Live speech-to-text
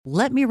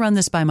"Let me run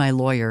this by my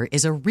lawyer"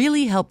 is a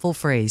really helpful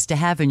phrase to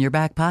have in your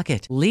back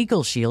pocket.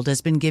 Legal Shield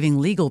has been giving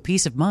legal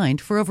peace of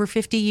mind for over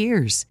 50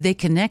 years. They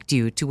connect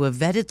you to a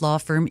vetted law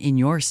firm in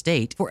your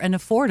state for an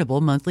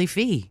affordable monthly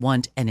fee.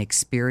 Want an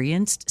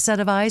experienced set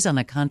of eyes on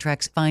a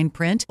contract's fine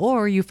print?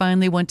 Or you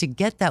finally want to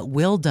get that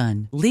will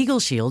done?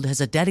 Legal Shield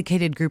has a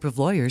dedicated group of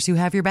lawyers who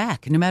have your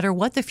back, no matter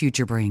what the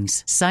future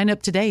brings. Sign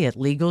up today at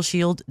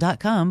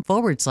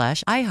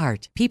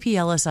LegalShield.com/iHeart.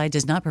 PPLSI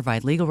does not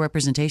provide legal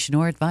representation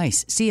or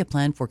advice. See a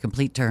plan for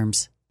complete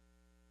terms.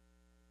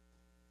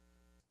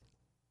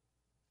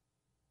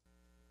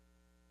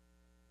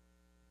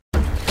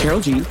 Karol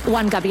G,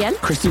 Juan Gabriel,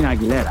 Christina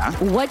Aguilera.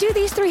 What do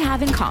these three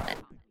have in common?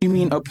 You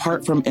mean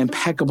apart from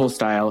impeccable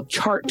style,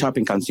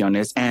 chart-topping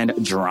canciones, and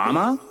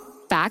drama?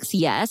 Facts,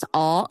 yes,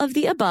 all of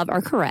the above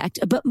are correct,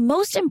 but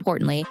most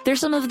importantly, they're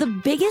some of the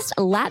biggest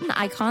Latin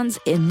icons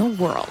in the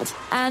world.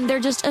 And they're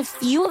just a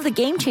few of the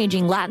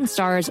game-changing Latin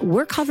stars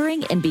we're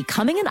covering in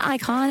Becoming an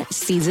Icon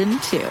Season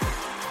 2.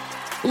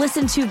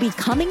 Listen to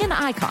Becoming an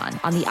Icon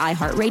on the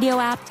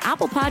iHeartRadio app,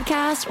 Apple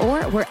Podcasts,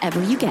 or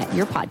wherever you get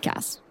your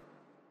podcasts.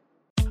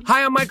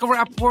 Hi, I'm Michael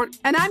Rappaport.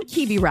 And I'm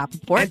Kibi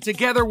Rappaport. And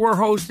together we're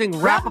hosting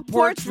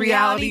Rappaport's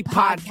Reality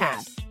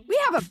Podcast. We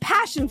have a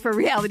passion for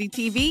reality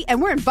TV,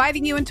 and we're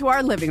inviting you into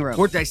our living room.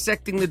 We're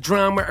dissecting the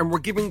drama, and we're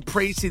giving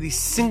praise to the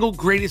single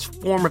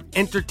greatest form of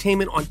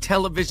entertainment on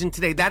television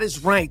today. That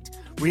is right.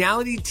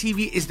 Reality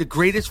TV is the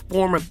greatest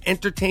form of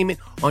entertainment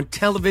on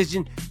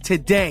television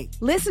today.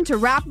 Listen to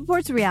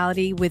Rappaport's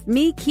Reality with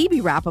me,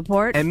 Kibi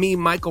Rappaport. And me,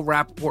 Michael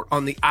Rappaport,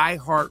 on the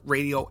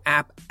iHeartRadio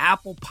app,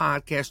 Apple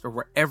Podcast, or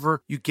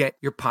wherever you get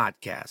your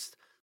podcast.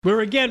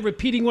 We're again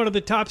repeating one of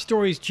the top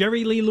stories.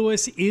 Jerry Lee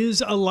Lewis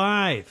is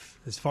alive.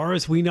 As far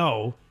as we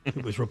know,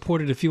 it was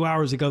reported a few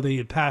hours ago that he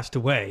had passed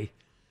away.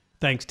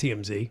 Thanks,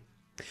 TMZ.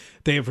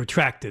 They have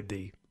retracted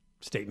the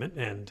statement,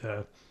 and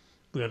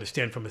we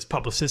understand from his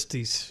publicist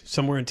he's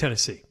somewhere in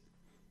Tennessee,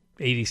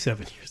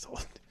 87 years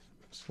old.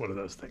 It's one of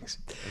those things.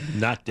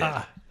 Not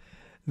dead.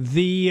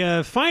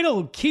 The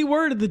final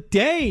keyword of the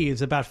day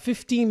is about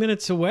 15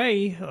 minutes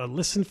away.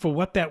 Listen for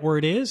what that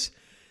word is.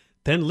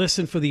 Then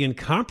listen for the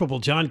incomparable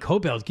John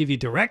Cobell to give you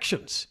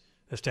directions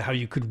as to how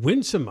you could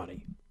win some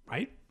money,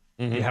 right?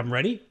 Mm-hmm. You have them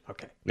ready?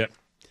 Okay. Yep.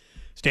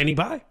 Standing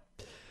by.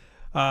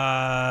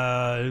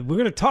 We're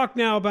going to talk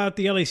now about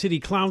the LA City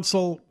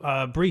Council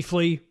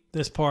briefly,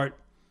 this part.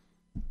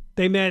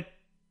 They met,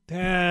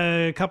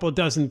 a couple of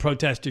dozen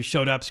protesters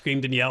showed up,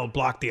 screamed and yelled,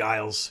 blocked the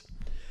aisles.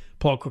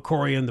 Paul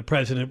Krikorian, the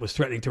president, was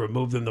threatening to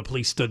remove them. The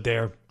police stood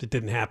there. It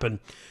didn't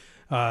happen.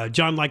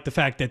 John liked the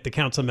fact that the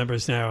council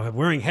members now are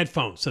wearing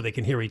headphones so they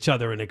can hear each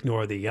other and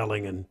ignore the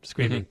yelling and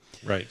screaming.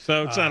 Mm-hmm. Right.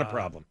 So it's not a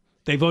problem.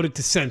 They voted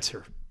to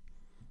censor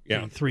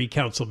the three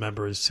council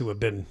members who have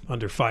been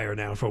under fire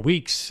now for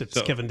weeks.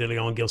 It's Kevin De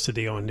Leon, Gil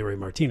Cedillo, and Nury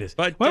Martinez.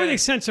 But why would they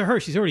censor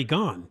her? She's already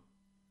gone.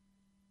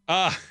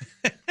 I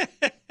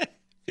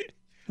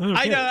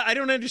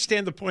don't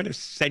understand the point of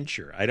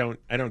censure. I don't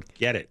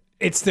get it.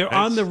 It's their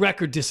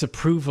on-the-record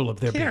disapproval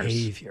of their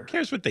behavior. Who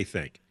cares what they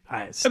think?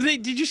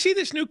 Did you see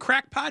this new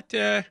crackpot?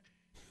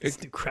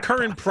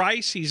 Curran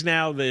Price, he's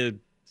now the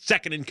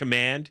second in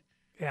command.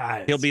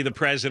 Yeah, he'll be the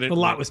president. A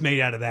lot was made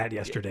out of that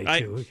yesterday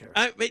too.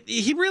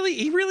 He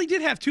really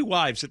did have two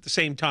wives at the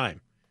same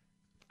time.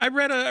 I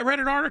read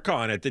an article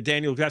on it that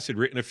Daniel Gus had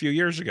written a few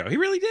years ago. He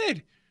really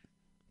did.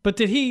 But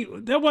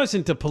that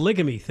wasn't a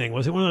polygamy thing,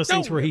 was it? One of those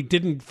things where he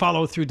didn't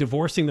follow through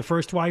divorcing the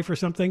first wife or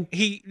something?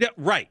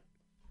 Right.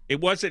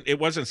 It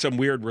wasn't some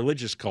weird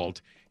religious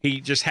cult. He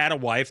just had a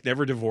wife,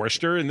 never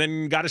divorced her, and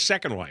then got a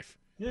second wife.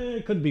 Yeah,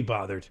 couldn't be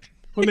bothered.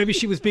 Well, maybe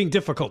she was being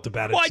difficult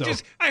about it. Well,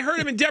 I heard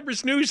him in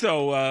Deborah's News,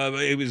 though.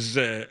 It was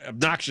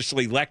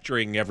obnoxiously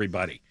lecturing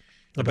everybody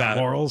about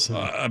morals.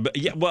 About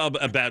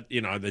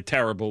the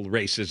terrible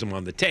racism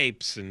on the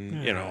tapes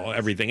and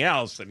everything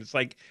else. And it's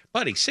like,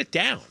 buddy, sit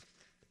down.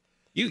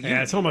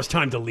 It's almost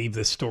time to leave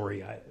this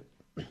story.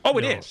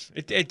 It is.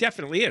 It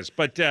definitely is.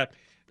 But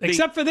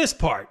except for this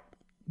part.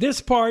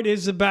 This part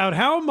is about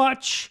how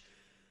much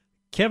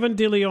Kevin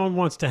De Leon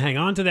wants to hang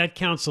on to that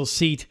council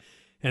seat,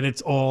 and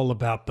it's all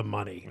about the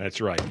money. That's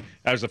right.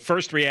 That was the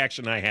first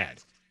reaction I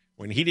had.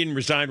 When he didn't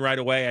resign right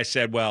away, I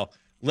said, well,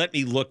 let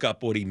me look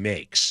up what he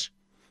makes.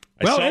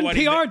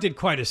 NPR did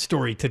quite a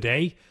story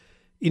today.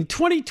 In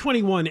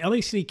 2021,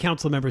 LA City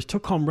Council members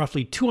took home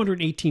roughly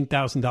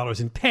 $218,000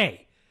 in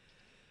pay.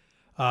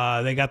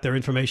 They got their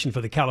information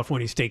for the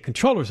California State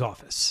Controller's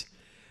Office.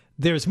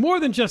 There's more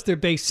than just their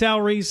base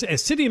salaries.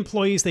 As city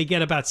employees, they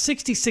get about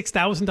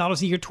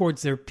 $66,000 a year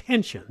towards their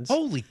pensions.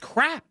 Holy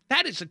crap.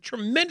 That is a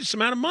tremendous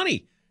amount of money.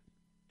 To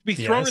be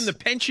thrown in the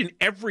pension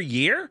every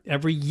year?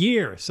 Every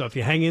year. So if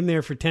you hang in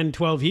there for 10,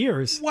 12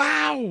 years.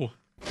 Wow.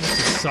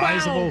 It's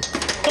sizable. Wow.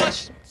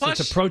 Plus,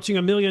 it's approaching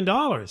 $1 million.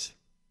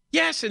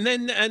 Yes, and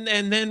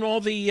then all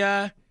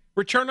the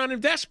return on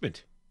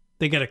investment.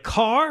 They get a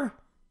car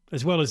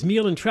as well as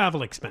meal and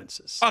travel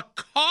expenses. A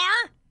car?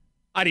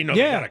 I didn't know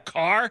they got a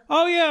car.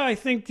 Oh, yeah. I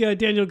think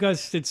Daniel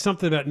Gus did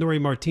something about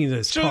Nury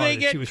Martinez's car.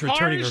 She was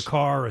returning her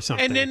car or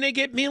something. And then they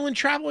get meal and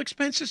travel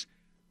expenses.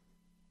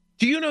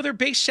 Do you know their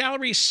base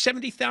salary is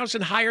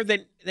 $70,000 higher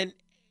than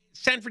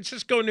San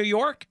Francisco and New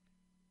York?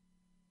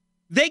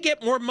 They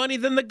get more money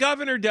than the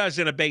governor does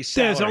in a base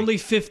salary. There's only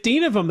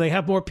 15 of them. They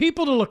have more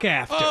people to look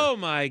after. Oh,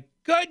 my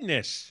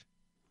goodness.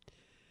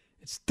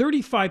 It's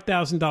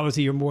 $35,000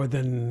 a year more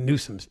than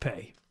Newsom's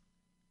pay.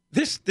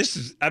 This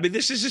is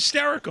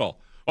hysterical.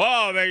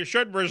 Oh, they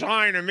should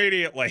resign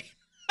immediately.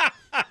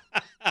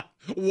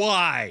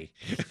 Why?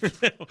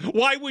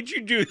 Why would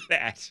you do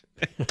that?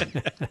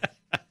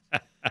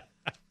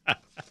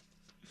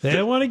 They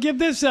don't want to give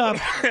this up.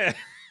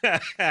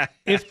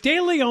 If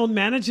De Leon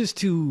manages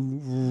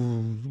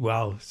to,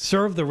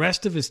 serve the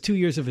rest of his 2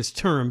 years of his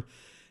term,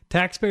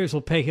 taxpayers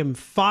will pay him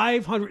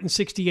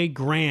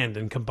 $568,000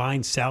 in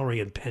combined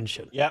salary and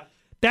pension. Yep.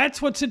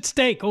 That's what's at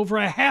stake, over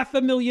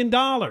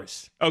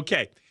 $500,000.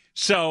 Okay,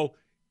 so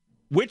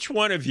which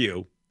one of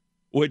you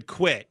would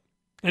quit?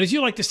 And as you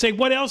like to say,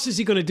 what else is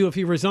he going to do if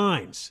he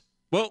resigns?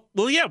 Well,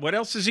 yeah. What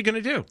else is he going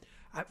to do?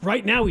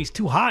 Right now, he's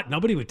too hot.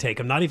 Nobody would take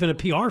him, not even a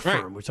PR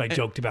firm, which I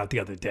joked about the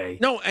other day.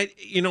 No, and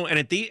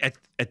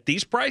at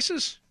these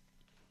prices,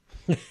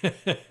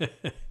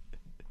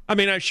 I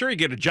mean, I'm sure you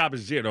get a job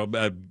as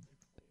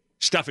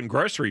stuffing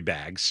grocery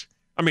bags.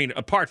 I mean,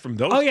 apart from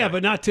those. Oh yeah,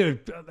 but not to,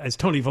 as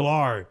Tony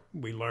Villar,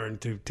 we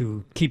learned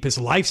to keep his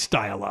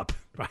lifestyle up.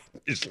 Right.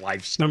 His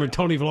lifestyle. Remember,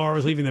 Tony Villar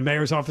was leaving the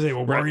mayor's office. They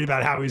were worried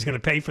about how he was going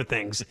to pay for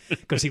things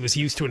because he was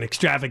used to an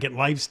extravagant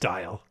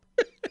lifestyle.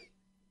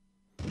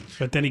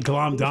 But then he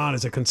glommed on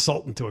as a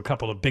consultant to a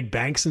couple of big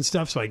banks and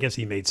stuff, so I guess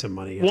he made some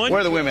money. Where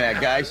are the women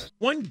at, guys?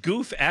 One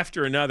goof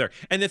after another.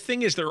 And the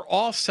thing is, they're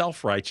all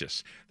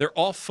self-righteous. They're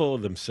all full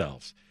of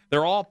themselves.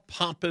 They're all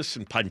pompous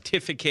and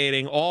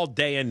pontificating all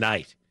day and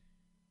night.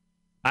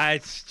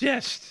 It's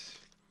just...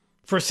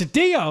 For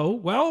Cedillo,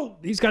 well,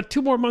 he's got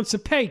 2 more months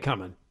of pay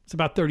coming. It's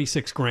about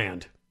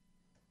 $36,000.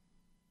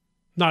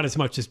 Not as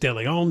much as De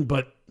Leon,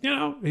 but,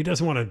 he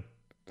doesn't want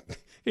to...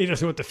 He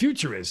doesn't know what the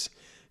future is.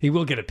 He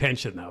will get a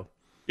pension, though.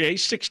 Yeah,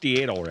 he's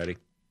 68 already.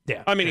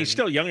 Yeah. I mean, he's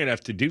still young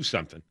enough to do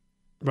something.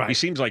 Right. He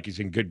seems like he's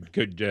in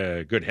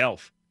good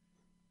health.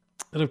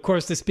 And, of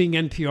course, this being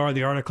NPR,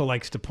 the article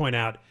likes to point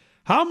out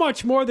how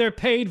much more they're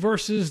paid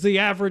versus the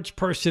average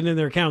person in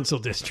their council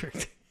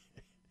district.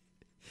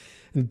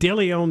 In De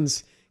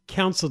Leon's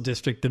council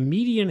district, the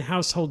median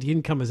household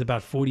income is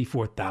about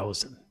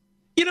 $44,000.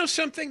 You know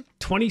something?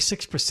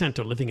 26%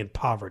 are living in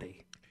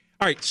poverty.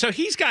 All right, so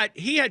he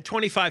had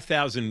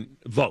 25,000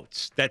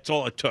 votes. That's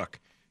all it took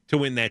to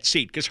win that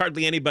seat because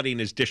hardly anybody in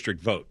his district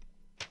vote.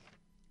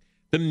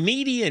 The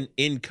median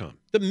income,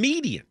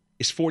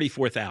 is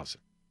 $44,000.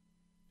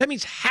 That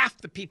means half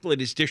the people in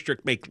his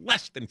district make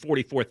less than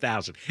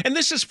 $44,000. And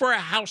this is for a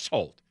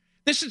household.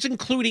 This is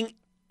including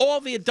all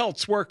the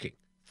adults working.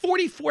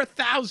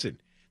 $44,000.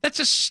 That's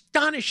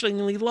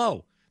astonishingly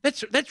low.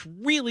 That's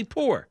really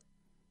poor.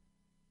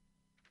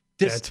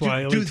 That's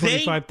why only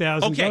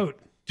 25,000 vote.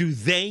 Do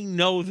they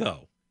know,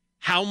 though,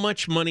 how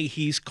much money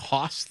he's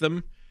cost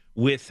them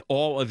with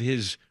all of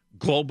his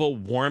global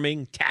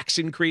warming tax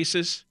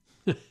increases?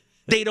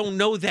 They don't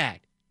know that.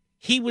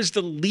 He was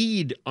the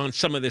lead on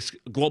some of this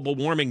global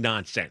warming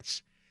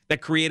nonsense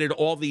that created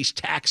all these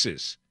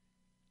taxes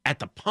at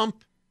the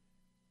pump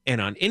and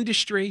on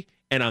industry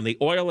and on the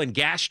oil and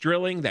gas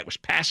drilling that was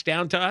passed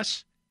down to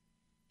us.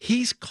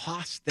 He's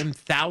cost them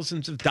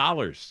thousands of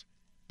dollars.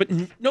 But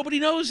nobody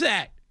knows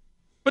that.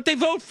 But they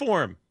vote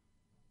for him.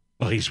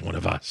 Well, he's one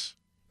of us.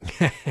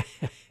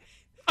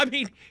 I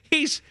mean,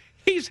 he's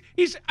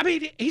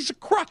a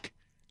crook.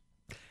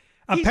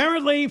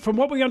 Apparently, from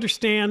what we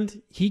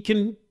understand, he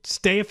can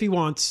stay if he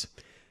wants.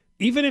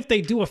 Even if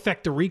they do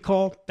effect a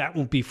recall, that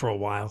won't be for a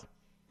while.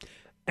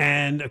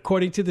 And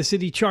according to the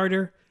city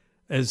charter,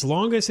 as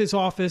long as his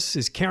office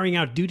is carrying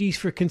out duties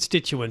for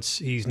constituents,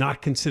 he's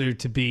not considered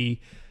to be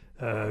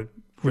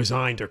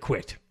resigned or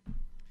quit.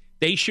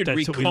 They should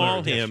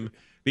recall him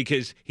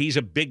because he's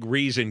a big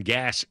reason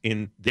gas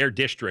in their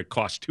district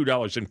costs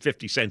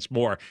 $2.50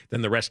 more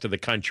than the rest of the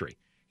country.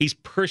 He's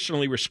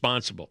personally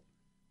responsible.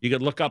 You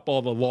could look up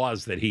all the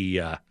laws that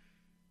he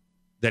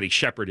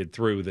shepherded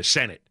through the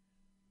Senate.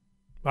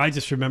 I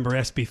just remember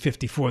SB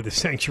 54, the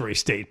sanctuary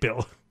state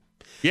bill.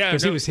 Yeah,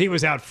 because he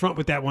was out front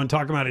with that one,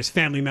 talking about his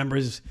family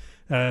members.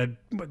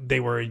 They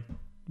were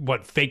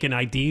faking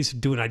IDs,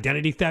 doing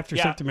identity theft or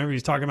something. Remember, he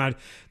was talking about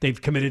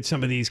they've committed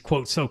some of these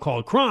quote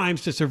so-called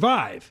crimes to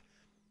survive.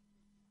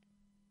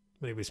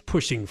 But he was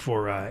pushing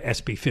for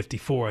SB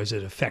 54 as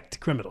it affect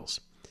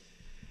criminals.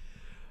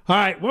 All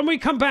right, when we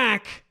come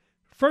back,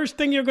 first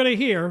thing you're going to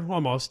hear,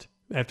 almost,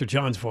 after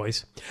John's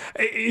voice,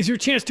 is your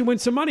chance to win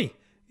some money.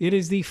 It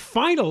is the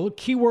final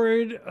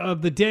keyword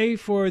of the day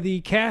for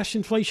the cash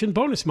inflation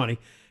bonus money.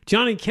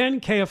 John and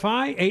Ken,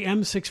 KFI,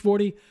 AM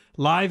 640,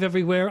 live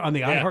everywhere on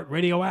the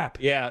iHeartRadio app.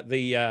 Yeah,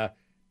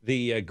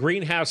 the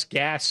Greenhouse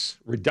Gas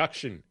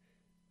Reduction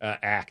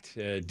Act,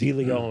 De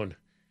Leon,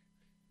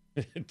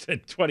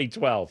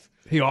 2012.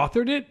 He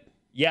authored it?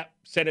 Yep,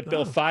 Senate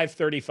Bill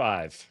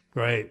 535.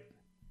 Right.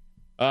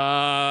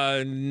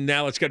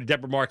 Now let's go to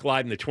Deborah Mark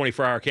live in the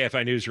 24-hour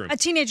KFI newsroom. A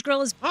teenage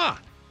girl is...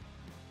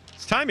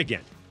 It's time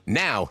again.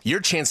 Now, your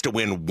chance to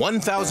win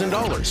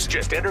 $1,000.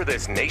 Just enter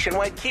this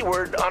nationwide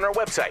keyword on our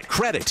website.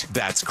 Credit.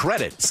 That's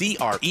credit.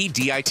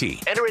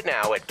 CREDIT. Enter it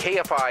now at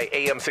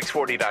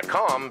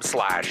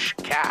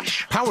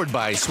KFIAM640.com/cash. Powered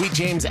by Sweet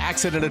James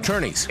Accident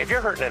Attorneys. If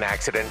you're hurt in an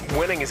accident,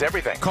 winning is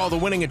everything. Call the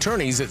winning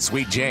attorneys at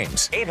Sweet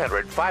James.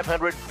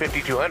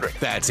 800-500-5200.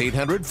 That's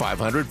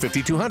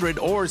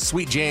 800-500-5200 or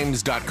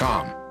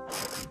sweetjames.com.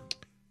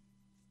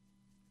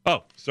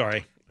 Oh,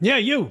 sorry. Yeah,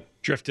 you.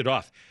 Drifted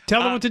off.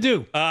 Tell them what to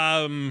do.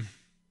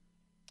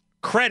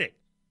 Credit.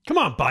 Come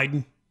on,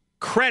 Biden.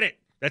 Credit.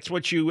 That's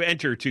what you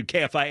enter to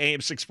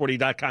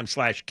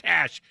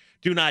KFIAM640.com/cash.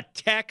 Do not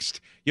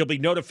text. You'll be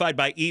notified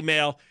by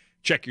email.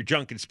 Check your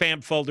junk and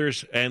spam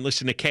folders and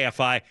listen to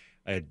KFI.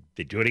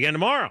 They do it again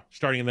tomorrow,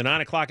 starting in the 9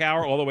 o'clock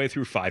hour all the way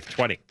through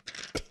 5:20.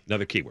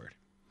 Another keyword.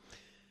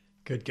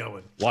 Good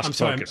going. Lost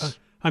focus.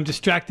 I'm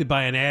distracted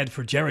by an ad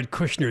for Jared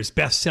Kushner's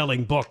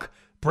best-selling book,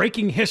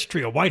 Breaking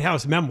History, a White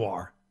House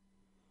memoir.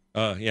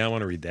 Yeah, I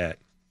want to read that.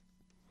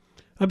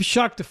 I'm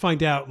shocked to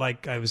find out,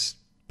 like,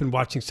 been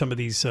watching some of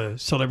these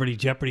Celebrity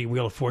Jeopardy,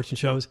 Wheel of Fortune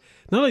shows.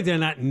 Not only do I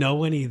not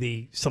know any of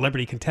the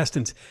celebrity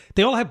contestants,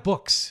 they all have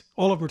books.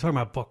 All of them are talking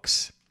about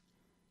books.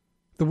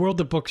 The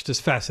world of books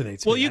just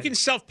fascinates me. Well, you can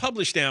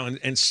self-publish now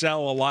and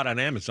sell a lot on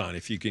Amazon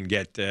if you can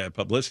get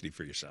publicity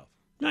for yourself.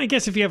 I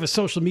guess if you have a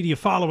social media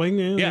following,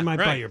 they might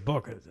buy your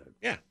book.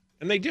 Yeah,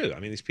 and they do. I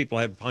mean, these people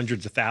have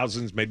hundreds of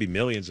thousands, maybe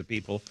millions of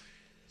people.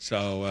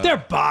 So they're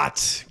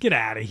bots. Get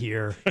out of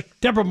here.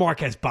 Deborah Mark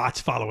has bots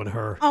following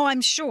her. Oh,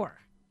 I'm sure.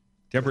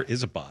 Deborah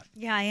is a bot.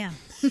 Yeah, I am.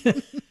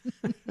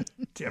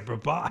 Deborah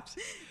Bot.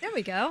 There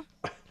we go.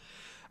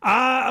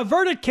 A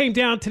verdict came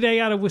down today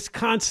out of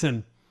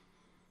Wisconsin.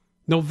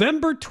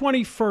 November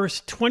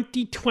 21st,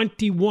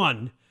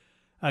 2021.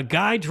 A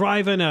guy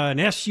driving an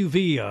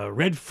SUV, a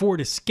red Ford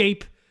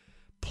Escape,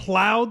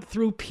 plowed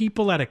through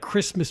people at a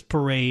Christmas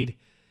parade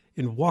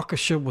in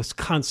Waukesha,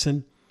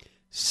 Wisconsin.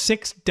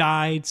 6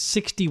 died,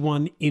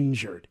 61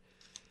 injured.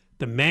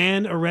 The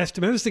man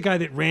arrested. Remember, this is the guy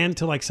that ran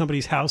to like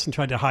somebody's house and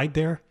tried to hide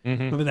there?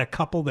 Mm-hmm. Remember that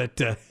couple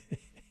that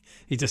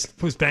he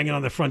just was banging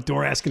on the front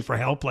door asking for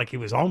help like he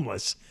was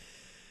homeless?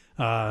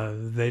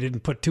 They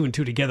didn't put 2 and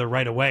 2 together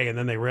right away, and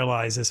then they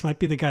realized this might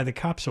be the guy the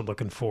cops are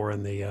looking for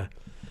in the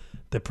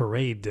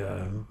parade,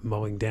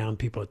 mowing down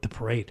people at the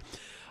parade.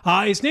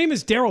 His name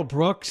is Darrell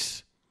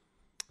Brooks.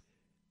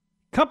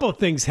 A couple of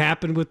things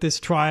happened with this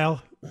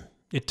trial.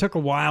 It took a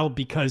while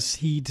because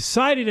he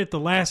decided at the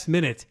last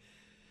minute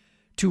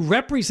to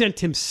represent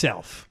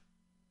himself.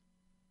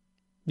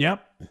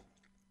 Yep.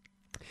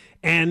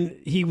 And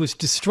he was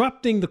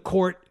disrupting the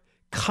court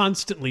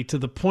constantly to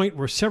the point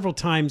where several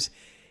times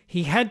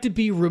he had to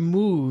be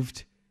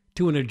removed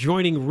to an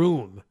adjoining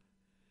room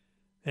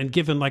and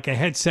given like a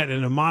headset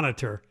and a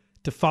monitor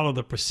to follow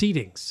the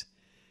proceedings.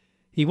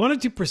 He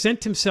wanted to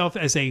present himself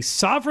as a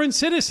sovereign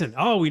citizen.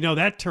 Oh, we know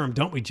that term,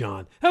 don't we,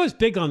 John? That was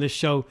big on this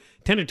show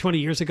 10 or 20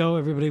 years ago.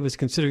 Everybody was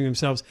considering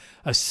themselves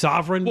a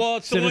sovereign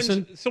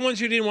citizen. It's the ones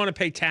who didn't want to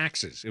pay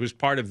taxes. It was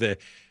part of the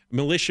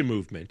militia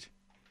movement.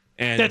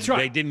 And that's right.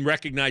 They didn't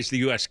recognize the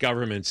U.S.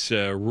 government's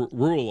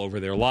rule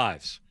over their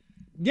lives.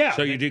 Yeah.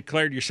 So you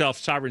declared yourself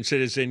sovereign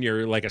citizen.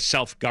 You're like a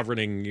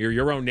self-governing, you're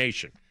your own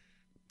nation.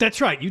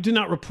 That's right. You do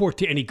not report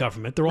to any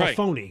government. They're all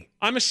phony.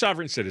 I'm a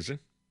sovereign citizen.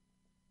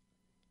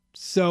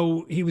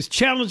 So he was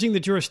challenging the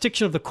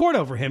jurisdiction of the court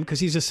over him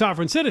because he's a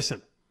sovereign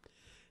citizen.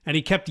 And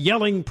he kept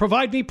yelling,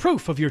 "Provide me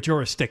proof of your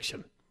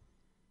jurisdiction."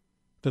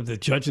 The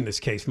judge in this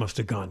case must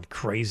have gone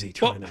crazy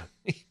trying to.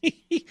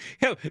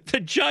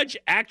 The judge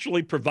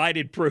actually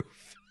provided proof.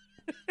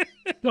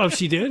 Oh,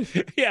 she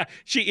did? Yeah,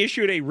 she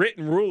issued a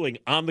written ruling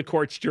on the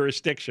court's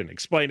jurisdiction,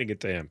 explaining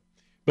it to him.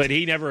 But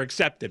he never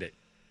accepted it.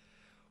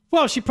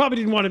 Well, she probably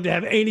didn't want him to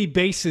have any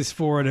basis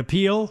for an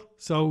appeal,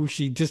 so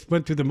she just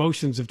went through the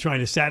motions of trying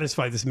to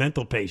satisfy this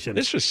mental patient.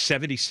 This was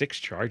 76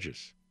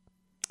 charges.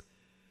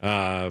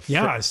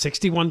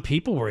 61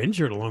 people were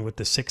injured along with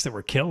the 6 that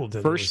were killed.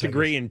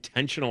 First-degree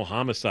intentional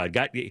homicide.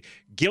 Got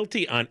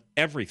guilty on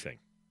everything.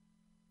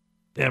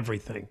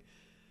 Everything.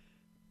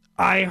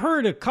 I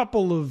heard a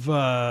couple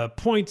of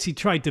points he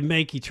tried to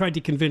make. He tried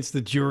to convince the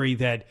jury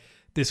that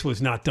this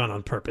was not done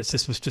on purpose.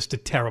 This was just a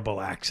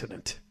terrible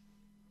accident.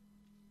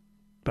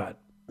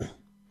 But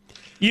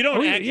you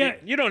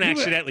don't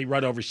accidentally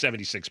run over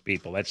 76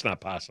 people. That's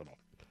not possible.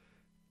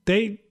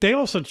 They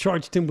also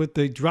charged him with,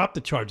 they dropped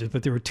the charges,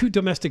 but there were 2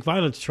 domestic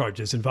violence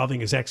charges involving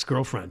his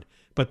ex-girlfriend,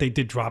 but they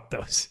did drop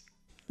those.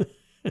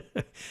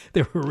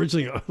 There were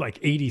originally like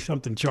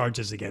 80-something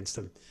charges against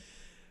him.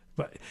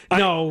 But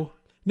no,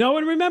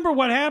 and remember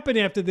what happened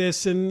after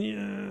this,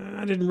 and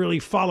I didn't really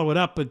follow it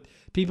up, but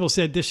people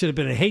said this should have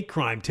been a hate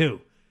crime too.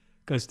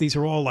 Because these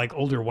are all like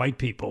older white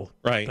people.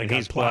 Right, and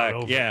he's black.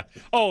 Over. Yeah.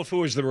 Oh, if it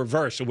was the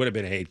reverse, it would have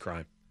been a hate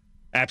crime.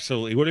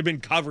 Absolutely. It would have been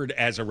covered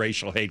as a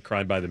racial hate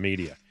crime by the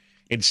media.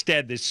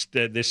 Instead, this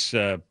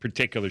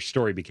particular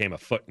story became a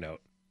footnote.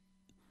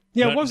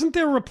 Yeah, wasn't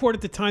there a report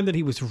at the time that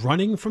he was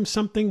running from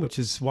something, which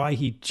is why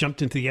he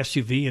jumped into the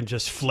SUV and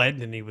just fled,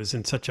 and he was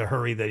in such a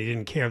hurry that he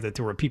didn't care that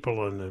there were people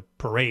on the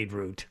parade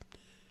route?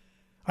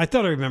 I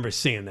thought I remember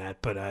seeing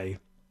that, but I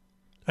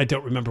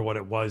don't remember what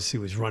it was he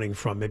was running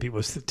from. Maybe it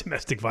was the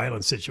domestic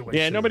violence situation.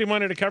 Yeah, nobody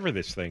wanted to cover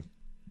this thing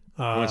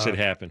once it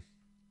happened.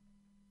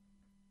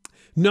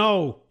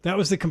 No, that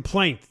was the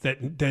complaint,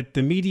 that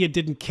the media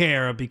didn't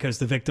care because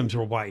the victims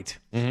were white.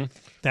 Mm-hmm.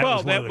 That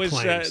was one of the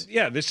claims.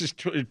 This is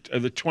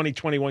the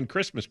 2021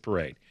 Christmas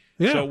parade.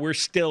 Yeah. So we're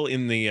still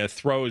in the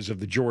throes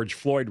of the George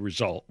Floyd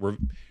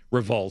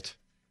revolt.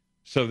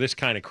 So this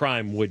kind of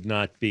crime would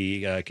not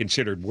be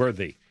considered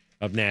worthy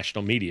of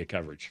national media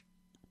coverage.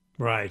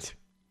 Right.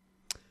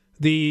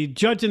 The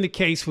judge in the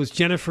case was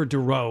Jennifer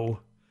Duro.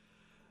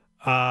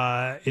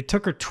 It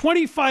took her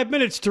 25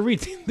 minutes to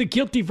read the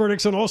guilty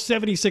verdicts on all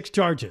 76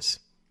 charges.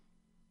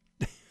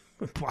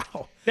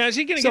 Wow. Now, is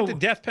he going to get the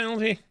death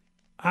penalty?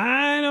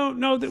 I don't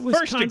know. That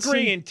Wisconsin,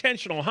 first-degree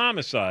intentional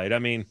homicide. I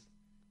mean,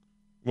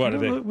 what are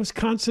they?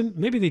 Wisconsin,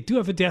 maybe they do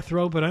have a death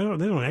row, but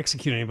they don't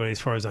execute anybody as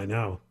far as I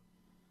know.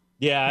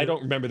 Yeah, I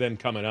don't remember them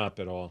coming up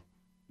at all.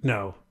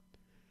 No.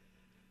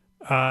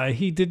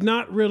 He did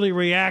not really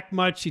react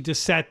much. He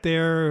just sat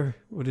there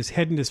with his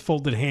head in his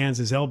folded hands,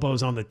 his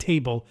elbows on the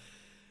table.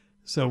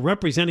 So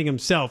representing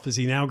himself, is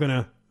he now going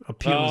to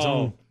appeal his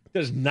own?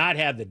 Does not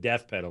have the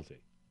death penalty.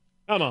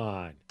 Come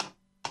on.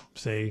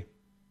 See?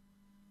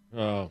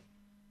 Oh.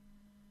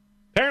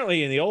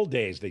 Apparently in the old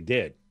days they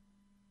did.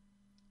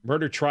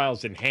 Murder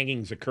trials and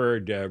hangings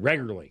occurred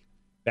regularly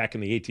back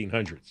in the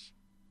 1800s.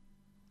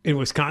 In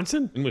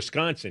Wisconsin? In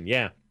Wisconsin,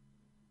 yeah.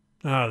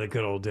 Oh, the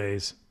good old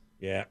days.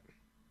 Yeah.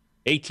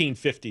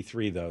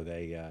 1853, though,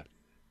 they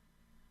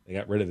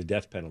got rid of the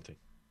death penalty.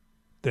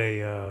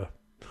 Oh,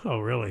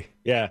 really?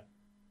 Yeah.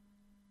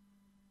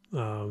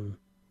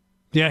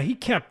 Yeah, he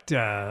kept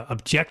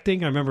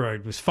objecting. I remember I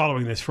was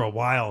following this for a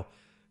while,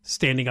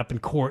 standing up in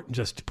court and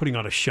just putting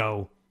on a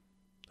show.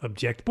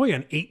 Object. Boy,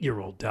 an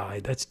 8-year-old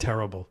died. That's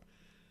terrible.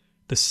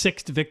 The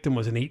 6th victim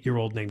was an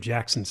 8-year-old named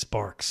Jackson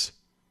Sparks.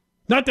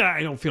 Not that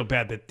I don't feel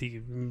bad that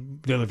the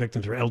other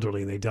victims were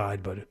elderly and they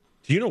died, but...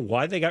 Do you know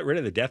why they got rid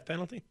of the death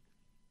penalty?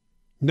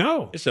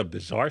 No. It's a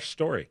bizarre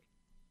story.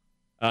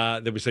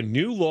 There was a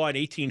new law in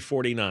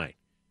 1849.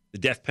 The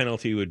death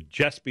penalty would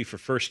just be for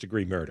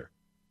first-degree murder.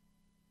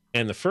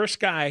 And the first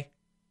guy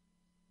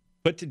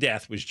put to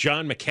death was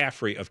John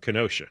McCaffrey of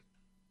Kenosha.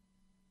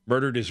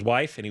 Murdered his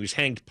wife, and he was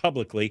hanged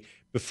publicly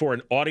before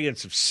an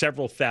audience of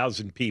several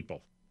thousand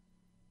people.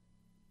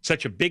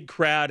 Such a big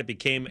crowd, it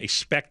became a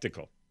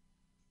spectacle.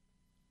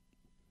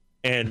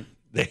 And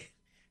they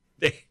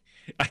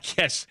I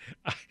guess,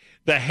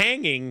 the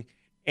hanging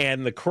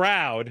and the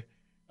crowd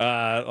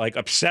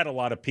upset a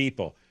lot of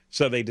people.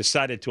 So they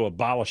decided to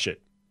abolish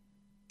it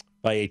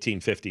by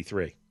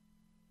 1853.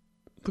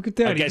 Look at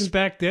that. Even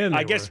back then.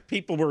 I guess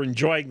people were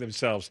enjoying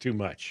themselves too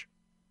much.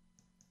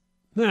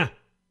 Nah.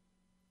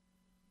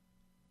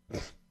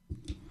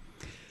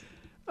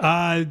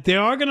 They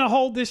are going to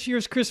hold this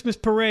year's Christmas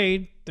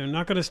parade. They're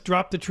not going to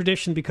drop the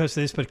tradition because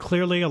of this, but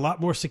clearly a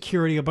lot more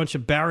security. A bunch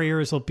of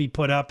barriers will be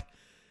put up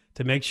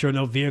to make sure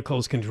no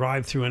vehicles can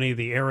drive through any of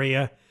the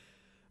area.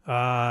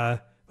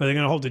 But they're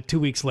going to hold it 2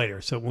 weeks later,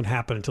 so it won't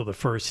happen until the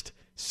first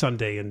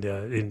Sunday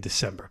in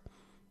December.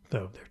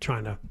 So they're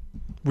trying to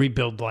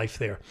rebuild life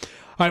there.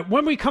 All right,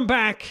 when we come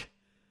back,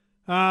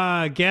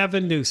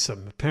 Gavin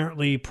Newsom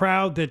apparently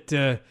proud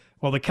that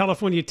while the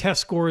California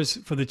test scores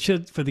for the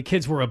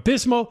kids were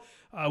abysmal,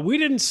 we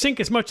didn't sink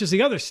as much as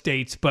the other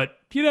states. But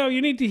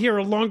you need to hear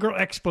a longer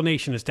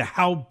explanation as to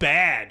how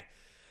bad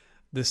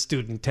the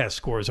student test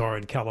scores are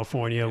in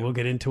California. We'll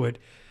get into it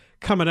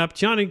coming up.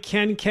 John and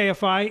Ken,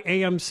 KFI,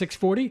 AM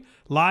 640,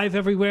 live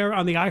everywhere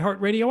on the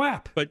iHeartRadio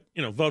app. But,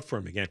 vote for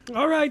him again.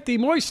 All right, the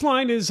Moist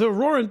Line is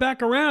roaring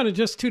back around in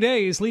just 2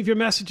 days. Leave your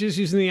messages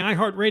using the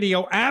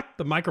iHeartRadio app,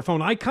 the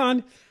microphone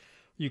icon.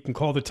 You can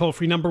call the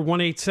toll-free number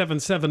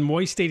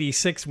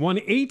 1-877-MOIST-86,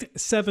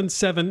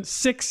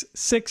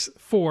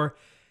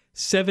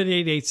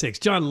 1-877-664-7886.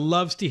 John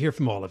loves to hear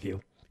from all of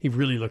you. He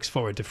really looks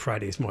forward to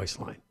Friday's Moist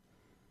Line.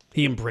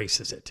 He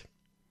embraces it.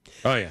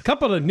 Oh, yeah.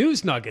 Couple of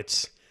news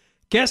nuggets.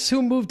 Guess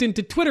who moved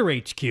into Twitter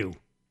HQ?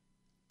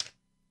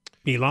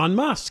 Elon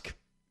Musk.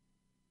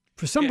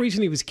 For some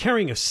reason, he was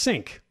carrying a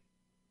sink,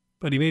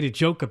 but he made a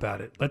joke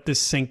about it. Let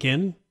this sink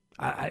in.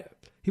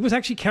 He was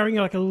actually carrying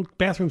like a little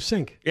bathroom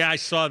sink. Yeah, I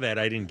saw that.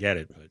 I didn't get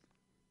it. But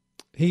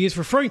he is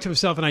referring to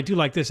himself, and I do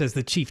like this, as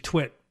the chief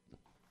twit.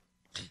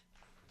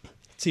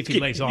 See if he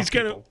lays off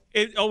people.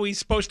 He's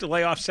supposed to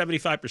lay off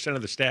 75%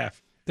 of the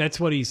staff. That's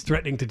what he's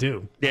threatening to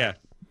do. Yeah.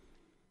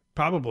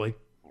 Probably.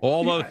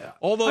 All those.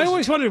 I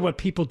always wondered what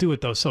people do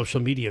with those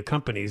social media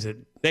companies.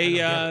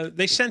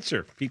 They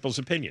censor people's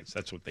opinions.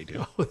 That's what they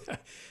do.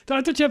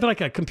 Don't you have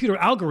like a computer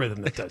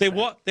algorithm that does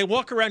that? They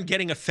walk around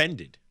getting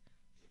offended.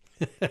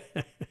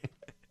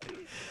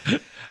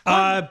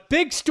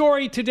 Big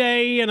story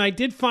today, and I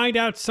did find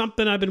out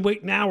something I've been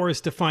waiting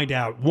hours to find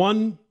out.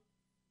 One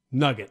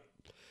nugget.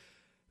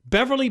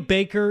 Beverly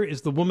Baker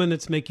is the woman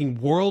that's making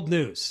world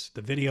news.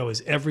 The video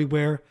is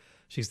everywhere.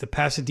 She's the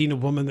Pasadena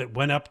woman that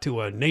went up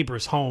to a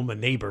neighbor's home,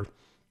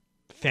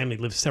 family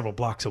lives several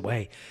blocks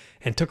away,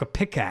 and took a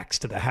pickaxe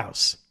to the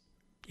house.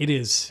 It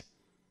is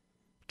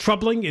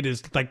troubling. It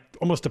is like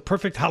almost a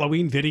perfect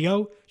Halloween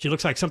video. She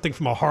looks like something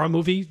from a horror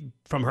movie,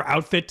 from her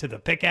outfit to the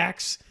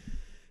pickaxe.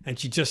 And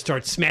she just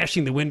starts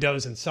smashing the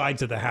windows and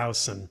sides of the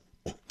house. And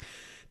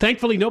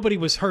thankfully, nobody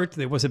was hurt.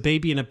 There was a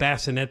baby in a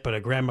bassinet, but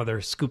a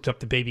grandmother scooped up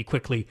the baby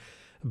quickly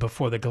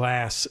before the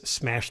glass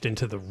smashed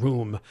into the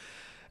room.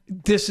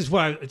 This is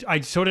what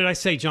so did I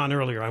say, John,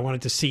 earlier. I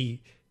wanted to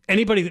see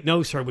anybody that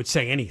knows her would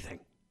say anything.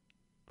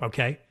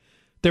 Okay?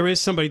 There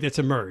is somebody that's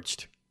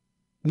emerged.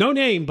 No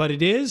name, but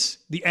it is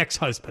the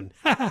ex-husband.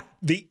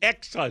 The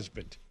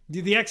ex-husband.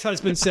 The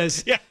ex-husband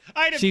says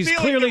she's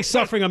clearly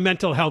suffering a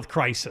mental health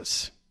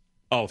crisis.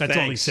 Oh, that's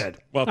all he said.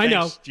 Well, I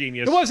thanks, know.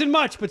 Genius. It wasn't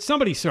much, but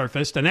somebody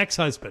surfaced, an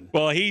ex-husband.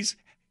 Well, he's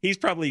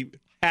probably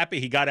happy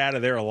he got out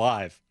of there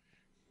alive.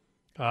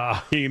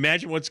 Can you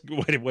imagine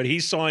what he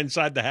saw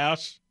inside the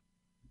house?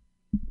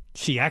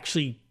 She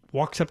actually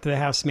walks up to the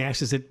house,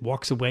 smashes it,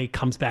 walks away,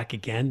 comes back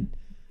again.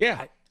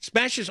 Yeah,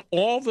 smashes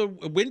all the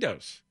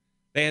windows.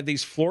 They had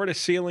these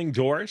floor-to-ceiling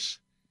doors,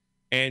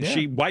 and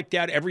she wiped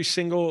out every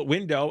single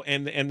window,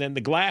 and then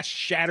the glass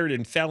shattered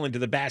and fell into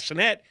the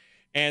bassinet.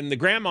 And the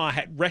grandma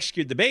had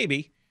rescued the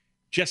baby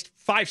just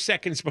 5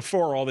 seconds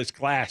before all this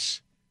glass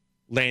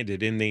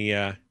landed in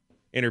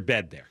her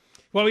bed there.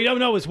 Well, we don't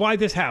know is why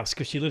this house,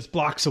 because she lives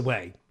blocks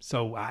away.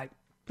 So I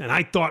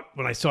thought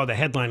when I saw the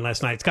headline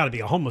last night, it's got to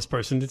be a homeless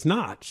person. It's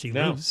not. She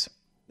lives.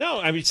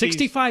 No, I mean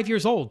 65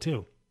 years old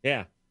too.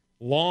 Yeah,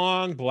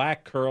 long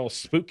black curls,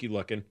 spooky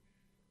looking,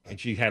 and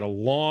she had a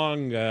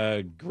long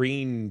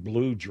green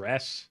blue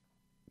dress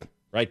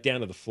right down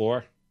to the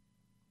floor.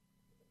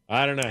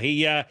 I don't know.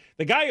 The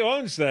guy who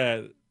owns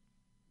the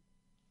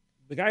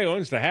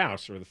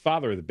house, or the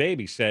father of the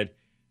baby, said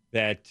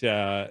that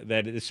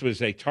this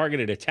was a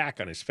targeted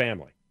attack on his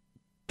family.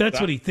 That's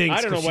what he thinks.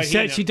 I don't know what she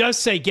said. She does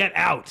say, "Get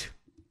out,"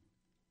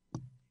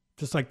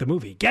 just like the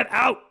movie. Get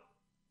out.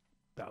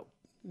 So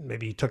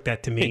maybe he took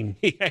that to mean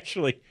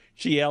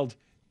she yelled,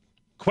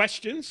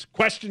 "Questions?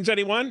 Questions?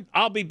 Anyone?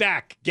 I'll be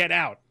back. Get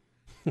out."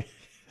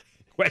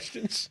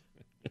 Questions?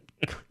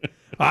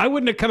 I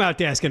wouldn't have come out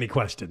to ask any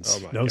questions.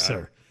 Oh my no, God.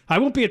 sir. I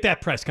won't be at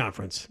that press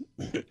conference.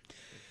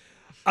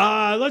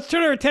 Let's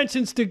turn our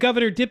attentions to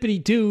Governor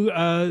Dippity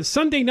Doo.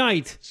 Sunday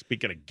night.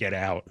 Speaking of get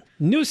out.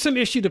 Newsom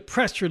issued a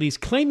press release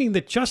claiming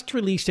that just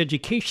released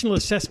educational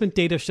assessment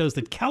data shows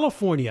that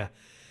California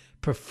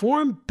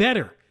performed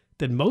better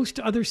than most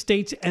other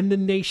states and the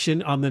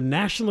nation on the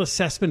National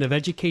Assessment of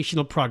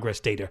Educational Progress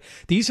data.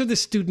 These are the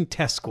student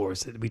test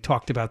scores that we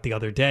talked about the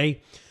other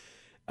day.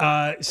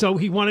 So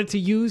he wanted to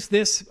use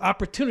this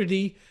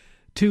opportunity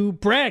to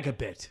brag a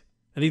bit.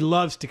 And he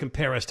loves to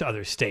compare us to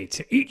other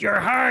states. Eat your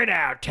heart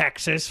out,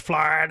 Texas,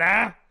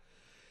 Florida.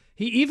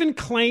 He even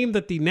claimed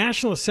that the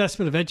National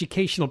Assessment of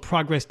Educational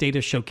Progress data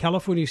show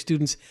California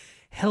students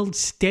held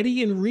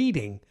steady in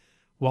reading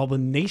while the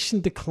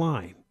nation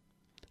declined.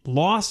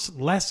 Lost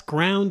less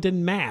ground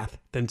in math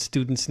than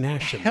students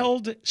nationally.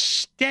 Held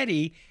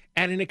steady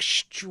at an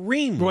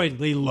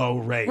extremely low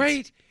rate.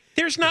 Right.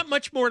 There's not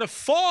much more to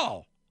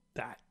fall.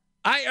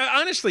 I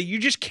honestly, you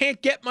just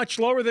can't get much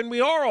lower than we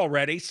are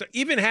already. So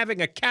even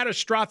having a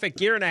catastrophic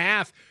year and a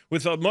half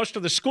with most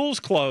of the schools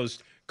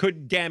closed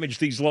could damage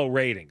these low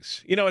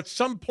ratings. You know, at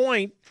some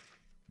point,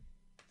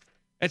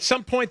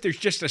 there's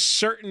just a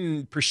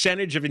certain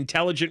percentage of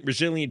intelligent,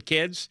 resilient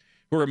kids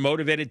who are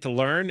motivated to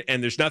learn,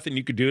 and there's nothing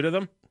you could do to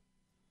them.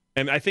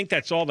 And I think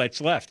that's all that's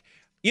left.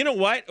 You know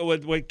what?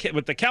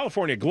 What the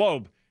California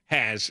Globe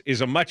has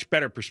is a much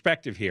better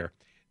perspective here.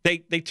 They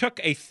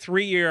took a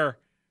 3-year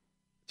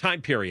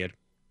time period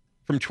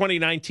from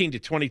 2019 to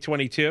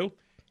 2022,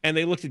 and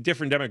they looked at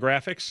different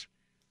demographics.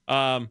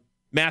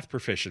 Math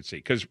proficiency,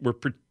 because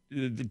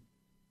the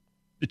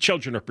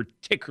children are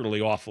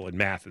particularly awful in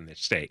math in this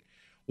state.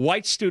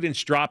 White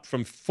students dropped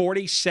from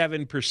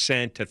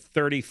 47% to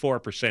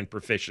 34%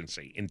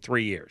 proficiency in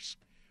 3 years.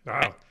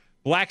 Wow.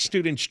 Black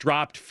students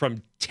dropped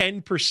from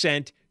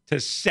 10% to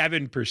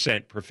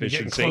 7% proficiency.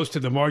 You're getting close to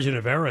the margin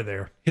of error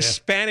there.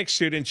 Hispanic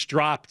students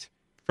dropped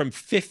from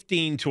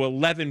 15 to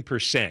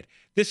 11%.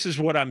 This is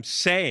what I'm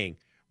saying.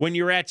 When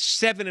you're at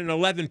 7 and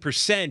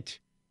 11%,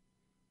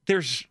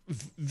 there's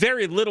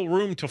very little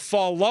room to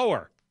fall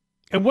lower.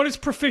 And what does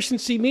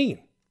proficiency mean?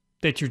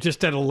 That you're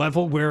just at a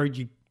level where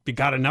you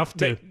got enough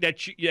to...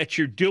 That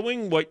you're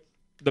doing what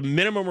the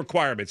minimum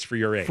requirements for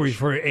your age. For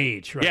your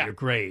age, right? Yeah. Your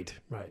grade,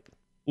 right.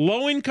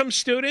 Low-income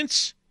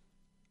students,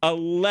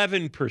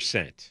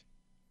 11%.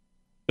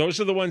 Those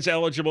are the ones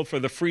eligible for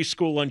the free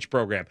school lunch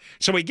program.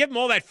 So we give them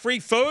all that free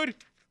food,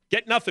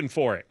 get nothing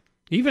for it.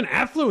 Even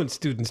affluent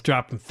students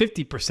dropped from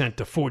 50%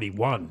 to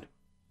 41%.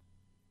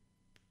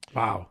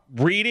 Wow.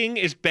 Reading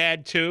is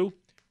bad, too.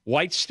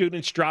 White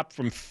students dropped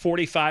from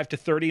 45 to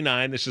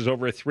 39. This is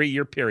over a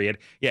 3-year period.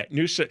 Yeah,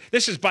 Newsom.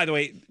 This is, by the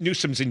way,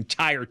 Newsom's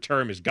entire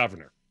term as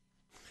governor.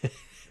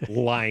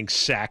 Lying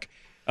sack.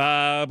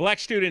 Black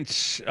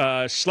students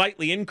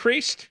slightly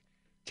increased,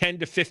 10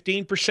 to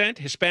 15%.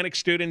 Hispanic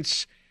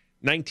students,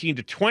 19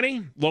 to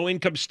 20.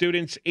 Low-income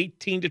students,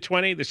 18 to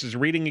 20. This is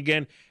reading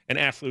again. And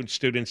affluent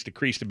students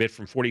decreased a bit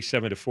from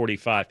 47 to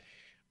 45.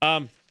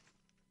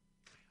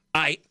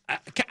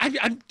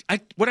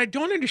 What I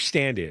don't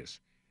understand is,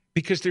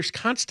 because there's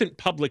constant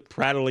public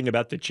prattling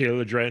about the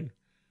children,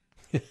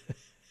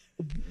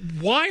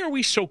 why are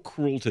we so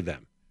cruel to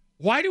them?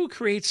 Why do we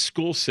create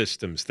school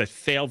systems that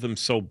fail them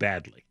so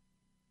badly?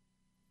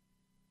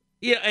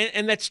 Yeah,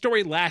 and that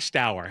story last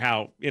hour,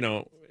 how,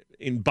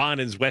 in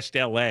Bonnin's West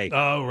L.A.,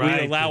 oh,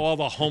 right. we allow all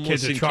the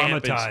homeless kids in are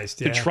traumatized, campus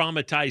to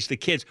traumatize the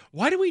kids.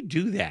 Why do we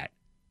do that?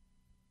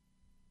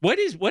 What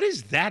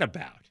is that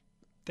about?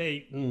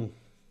 I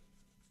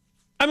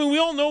mean, we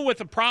all know what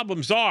the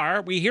problems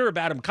are. We hear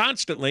about them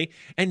constantly,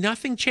 and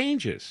nothing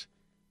changes.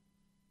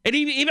 And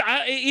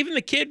even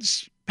the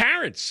kids'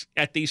 parents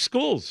at these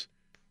schools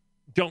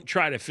don't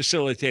try to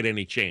facilitate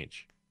any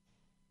change.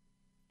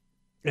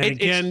 And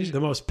again,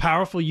 the most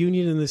powerful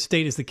union in the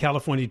state is the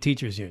California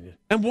Teachers Union.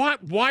 And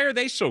why are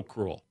they so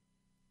cruel?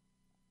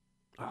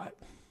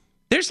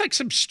 There's like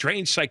some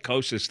strange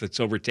psychosis that's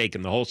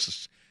overtaken the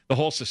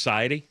whole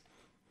society.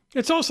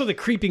 It's also the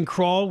creeping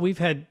crawl. We've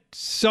had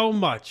so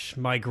much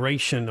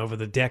migration over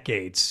the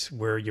decades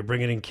where you're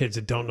bringing in kids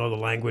that don't know the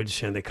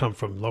language and they come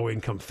from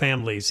low-income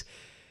families.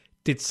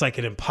 It's like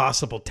an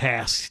impossible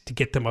task to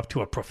get them up to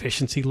a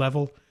proficiency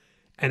level,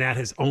 and that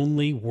has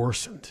only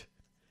worsened.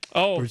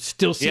 Oh, we're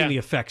still seeing the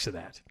effects of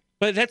that.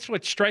 But that's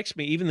what strikes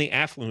me. Even the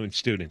affluent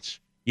students,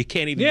 you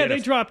can't even. Yeah, they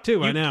drop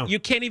too. I know. You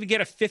can't even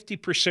get a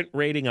 50%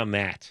 rating on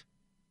that.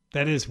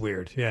 That is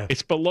weird. Yeah,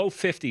 it's below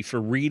 50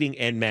 for reading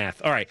and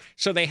math. All right,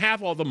 so they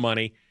have all the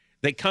money.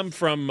 They come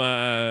from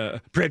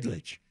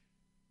privilege,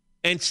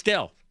 and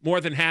still more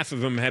than half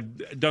of them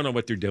don't know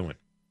what they're doing.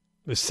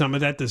 Was some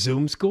of that the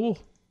Zoom school?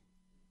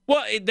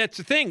 Well, that's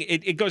the thing.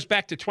 It goes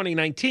back to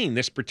 2019.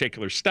 This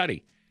particular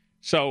study,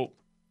 so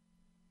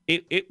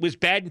it was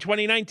bad in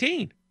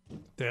 2019.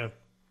 Yeah,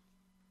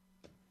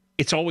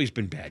 it's always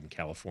been bad in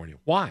California.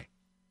 Why?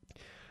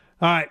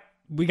 All right.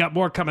 We got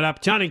more coming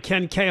up. John and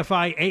Ken,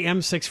 KFI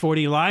AM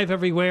 640, live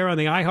everywhere on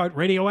the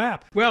iHeartRadio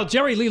app. Well,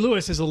 Jerry Lee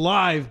Lewis is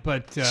alive,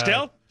 but...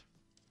 still?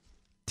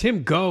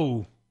 Tim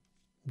Go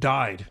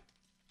died.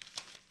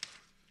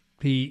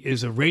 He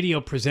is a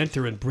radio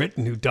presenter in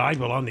Britain who died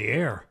while on the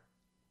air.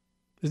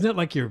 Isn't that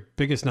like your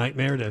biggest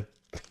nightmare to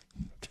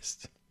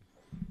just...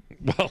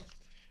 Well,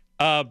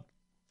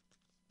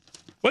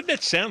 what did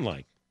that sound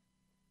like?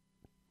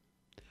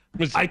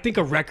 I think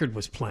a record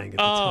was playing at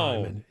the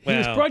time. And he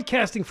was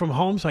broadcasting from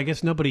home, so I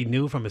guess nobody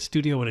knew, from a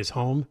studio in his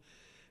home.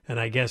 And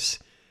I guess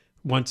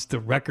once the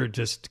record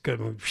just go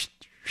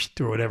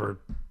or whatever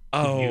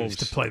he used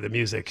to play the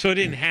music. So it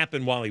didn't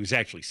happen while he was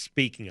actually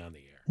speaking on the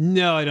air?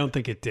 No, I don't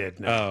think it did.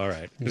 No. Oh, all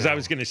right. Because I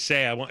was going to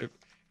say I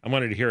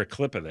wanted to hear a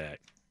clip of that.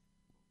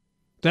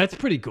 That's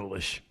pretty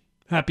ghoulish.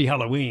 Happy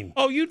Halloween.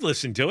 Oh, you'd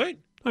listen to it?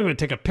 I'm going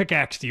to take a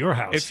pickaxe to your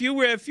house. If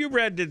you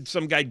read that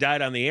some guy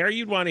died on the air,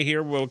 you'd want to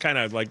hear what kind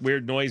of like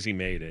weird noise he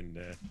made and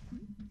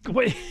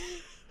wait,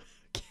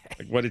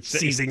 like what it's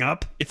seizing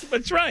up.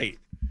 That's right.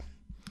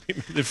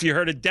 If you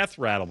heard a death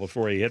rattle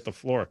before he hit the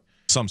floor,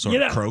 some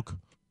sort of croak.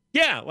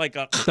 Yeah, like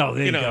a. Oh,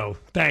 there you go.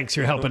 Thanks,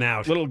 you're helping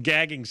out. Little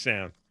gagging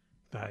sound.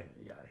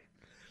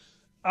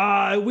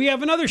 We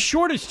have another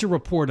shortage to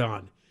report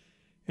on,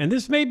 and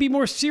this may be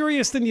more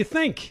serious than you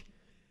think.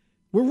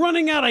 We're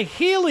running out of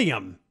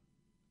helium.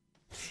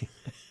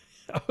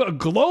 A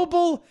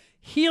global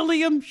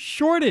helium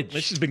shortage.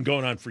 This has been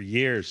going on for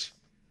years.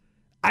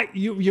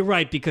 You're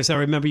right, because I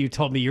remember you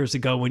told me years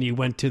ago when you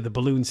went to the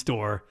balloon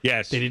store.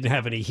 Yes, they didn't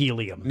have any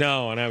helium.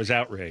 No, and I was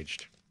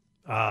outraged.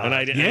 And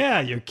I didn't.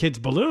 Yeah, your kids'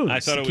 balloons. I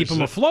thought it keep was,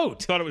 them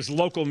afloat. I thought it was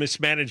local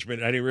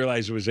mismanagement. I didn't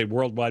realize it was a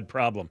worldwide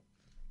problem.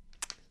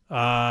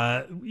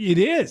 It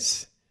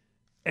is,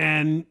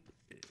 and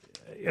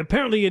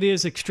apparently it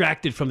is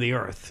extracted from the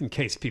earth. In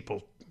case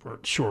people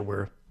weren't sure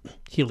where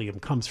helium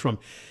comes from.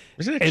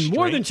 Isn't it and strange?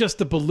 More than just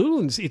the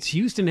balloons, it's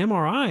used in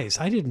MRIs.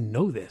 I didn't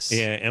know this.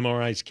 Yeah,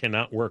 MRIs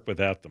cannot work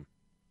without them.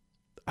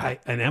 An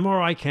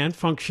MRI can't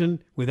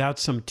function without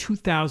some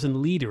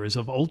 2,000 liters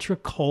of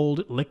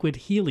ultra-cold liquid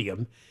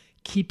helium,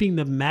 keeping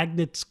the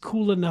magnets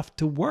cool enough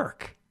to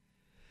work.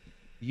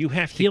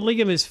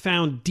 Helium is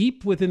found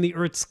deep within the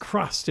Earth's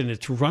crust, and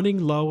it's running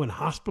low, and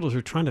hospitals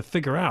are trying to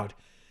figure out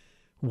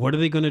what are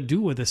they going to do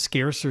with a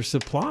scarcer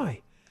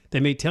supply. They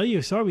may tell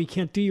you, sorry, we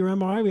can't do your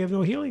MRI. We have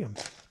no helium.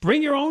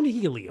 Bring your own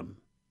helium.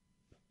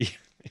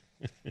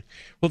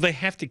 Well, they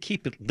have to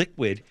keep it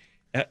liquid.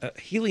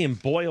 Helium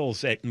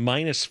boils at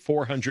minus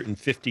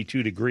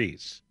 452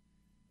 degrees.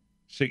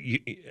 So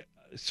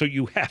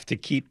you have to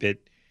keep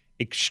it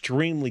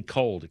extremely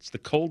cold. It's the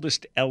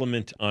coldest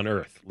element on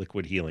Earth,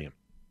 liquid helium.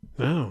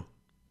 Oh.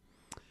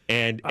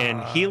 And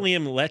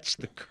helium lets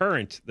the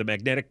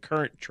magnetic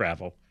current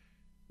travel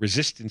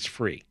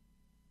resistance-free.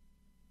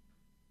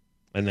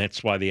 And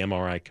that's why the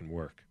MRI can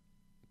work.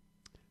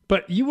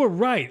 But you were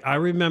right. I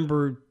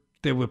remember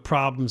there were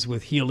problems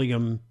with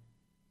helium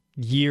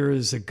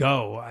years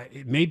ago.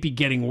 It may be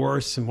getting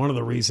worse, and one of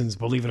the reasons,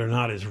 believe it or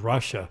not, is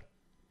Russia.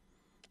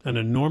 An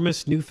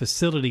enormous new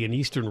facility in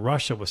eastern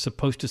Russia was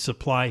supposed to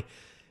supply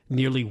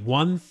nearly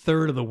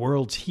 1/3 of the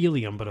world's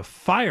helium, but a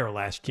fire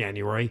last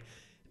January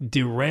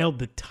derailed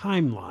the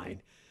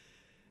timeline.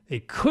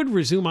 It could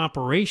resume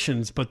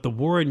operations, but the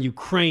war in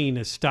Ukraine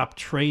has stopped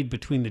trade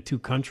between the two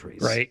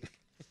countries. Right.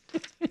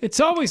 It's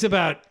always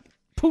about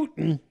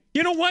Putin.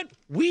 You know what?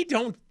 We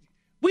don't.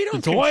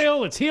 It's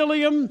oil, it's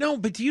helium. No,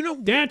 but do you know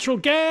natural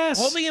gas?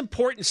 All the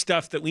important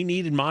stuff that we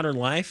need in modern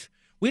life,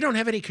 we don't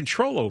have any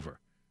control over.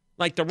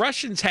 Like the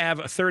Russians have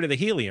a third of the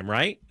helium,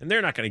 right? And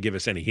they're not going to give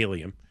us any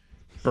helium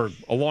for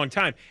a long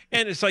time.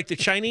 And it's like the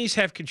Chinese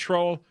have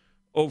control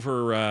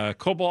over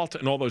cobalt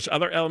and all those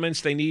other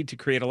elements they need to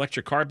create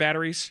electric car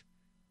batteries.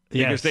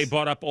 Because they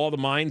bought up all the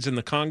mines in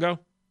the Congo.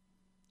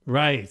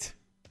 Right.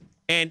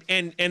 And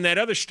that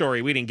other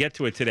story, we didn't get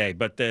to it today,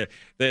 but the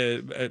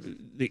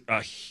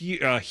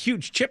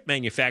huge chip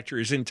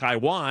manufacturers in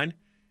Taiwan,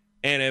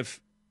 and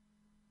if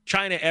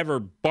China ever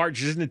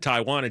barges into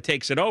Taiwan and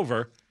takes it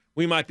over,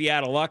 we might be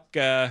out of luck.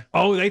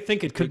 They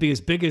think it could be as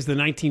big as the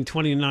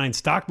 1929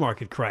 stock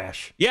market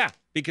crash. Yeah,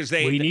 because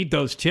we need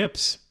those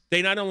chips.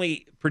 They not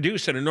only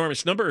produce an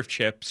enormous number of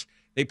chips,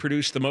 they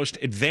produce the most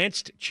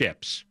advanced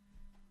chips,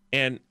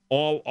 and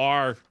all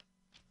our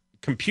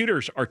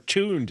computers are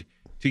tuned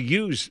to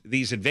use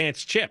these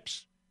advanced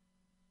chips.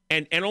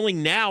 And only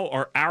now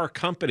are our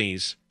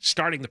companies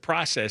starting the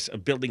process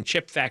of building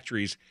chip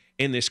factories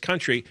in this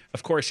country.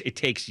 Of course, it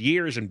takes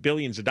years and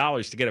billions of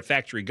dollars to get a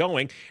factory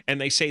going,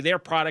 and they say their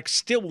products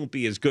still won't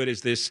be as good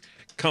as this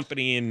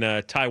company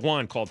in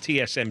Taiwan called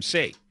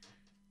TSMC.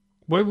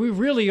 Well, we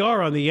really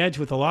are on the edge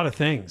with a lot of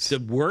things. The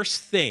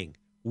worst thing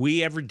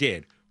we ever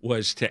did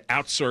was to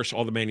outsource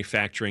all the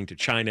manufacturing to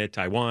China,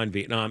 Taiwan,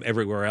 Vietnam,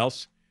 everywhere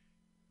else.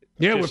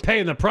 Yeah, we're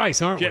paying the price,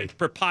 aren't we?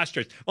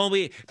 Preposterous. Well,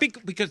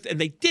 because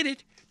they did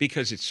it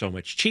because it's so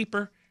much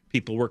cheaper.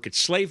 People work at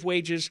slave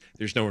wages.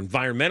 There's no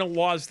environmental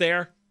laws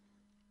there.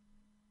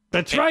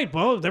 That's right.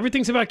 Well,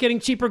 everything's about getting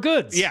cheaper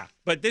goods. Yeah,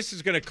 but this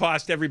is going to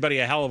cost everybody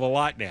a hell of a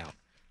lot now.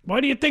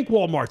 Why do you think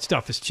Walmart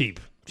stuff is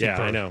cheap?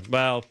 Yeah, I know.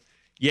 Well,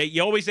 yeah,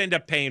 you always end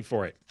up paying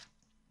for it.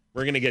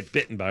 We're going to get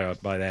bitten by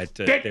that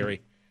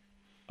theory.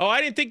 Oh, I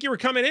didn't think you were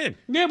coming in.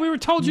 Yeah, we were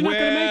told you're not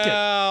going to make it.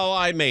 Well,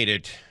 I made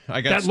it.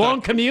 I got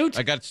long commute?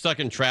 I got stuck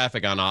in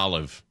traffic on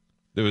Olive.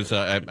 There was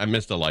I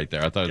missed a light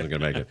there. I thought I was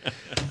going to make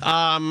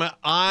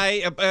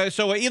it.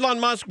 So Elon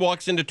Musk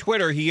walks into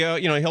Twitter. He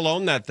he'll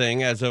own that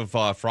thing as of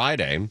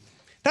Friday.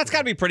 That's got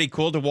to be pretty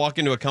cool to walk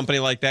into a company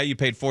like that you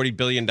paid $40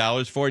 billion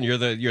for, and you're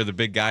the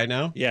big guy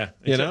now. Yeah,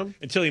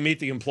 until you meet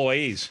the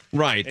employees,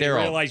 right? They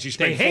realize you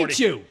spent hate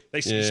you. They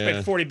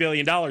spent $40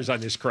 billion on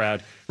this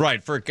crowd,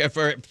 right? For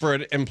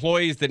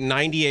employees that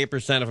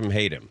 98% of them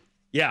hate him.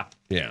 Yeah.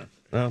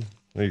 Well,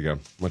 there you go.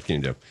 What can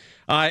you do?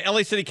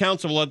 LA City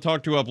Council will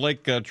talk to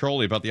Blake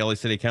Trolley about the LA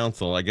City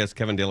Council. I guess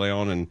Kevin De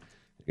Leon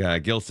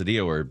and Gil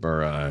Cedillo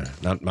are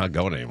not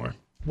going anymore.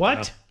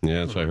 What? Yeah,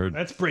 that's what I heard.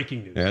 That's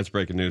breaking news. Yeah, that's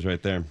breaking news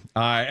right there.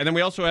 And then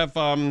we also have,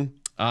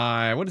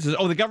 what is this?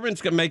 Oh, the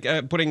government's going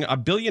to putting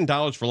 $1 billion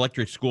for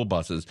electric school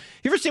buses.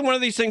 You ever seen one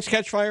of these things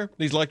catch fire?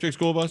 These electric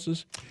school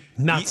buses?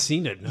 Not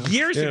seen it. No.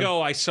 Years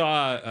ago, I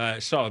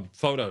saw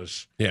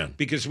photos. Yeah.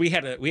 Because we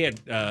had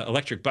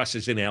electric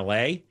buses in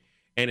L.A.,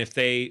 and if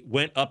they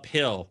went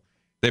uphill,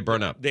 they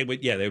burn up. They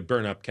would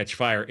burn up, catch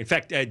fire. In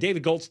fact,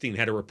 David Goldstein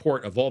had a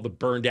report of all the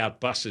burned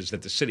out buses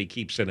that the city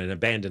keeps in an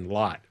abandoned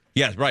lot.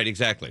 Yes, right,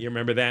 exactly. You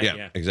remember that?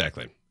 Yeah,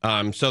 exactly.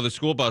 So the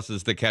school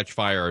buses that catch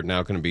fire are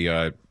now going to be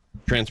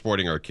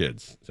transporting our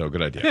kids. So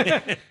good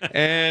idea.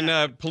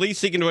 And police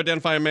seeking to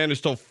identify a man who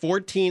stole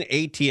 14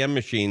 ATM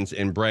machines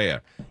in Brea.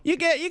 You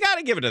got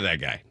to give it to that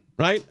guy.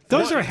 Right?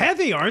 Those are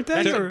heavy, aren't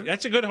they?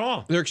 That's a good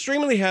haul. They're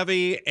extremely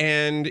heavy,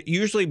 and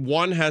usually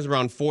one has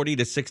around $40,000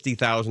 to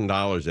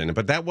 $60,000 in it.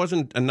 But that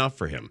wasn't enough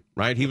for him,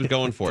 right? He was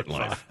going for it in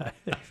life,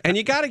 and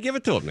you got to give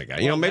it to him, the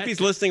guy. Maybe he's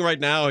listening right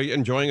now,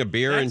 enjoying a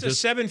beer, that's and just a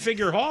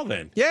seven-figure haul.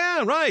 Then,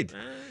 yeah, right.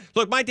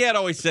 Look, my dad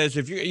always says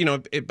if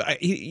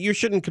you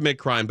shouldn't commit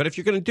crime, but if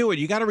you're going to do it,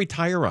 you got to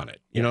retire on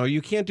it.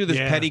 You can't do this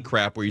petty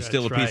crap where you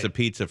steal a piece of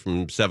pizza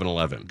from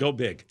 7-Eleven. Go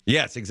big.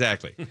 Yes,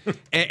 exactly.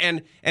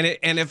 and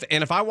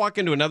if I walk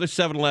into another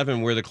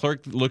 7-Eleven where the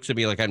clerk looks at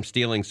me like I'm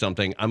stealing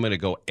something, I'm going to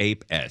go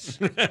ape S.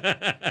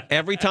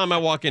 Every time I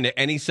walk into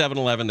any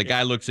 7-Eleven, the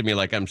guy looks at me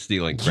like I'm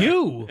stealing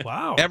crap.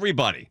 Wow.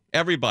 Everybody.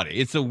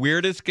 It's the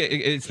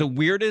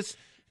weirdest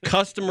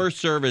customer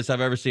service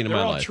I've ever seen in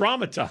my life. They're all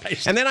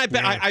traumatized. And then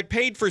I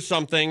paid for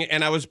something,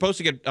 and I was supposed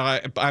to get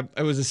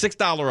it was a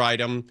 $6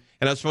 item,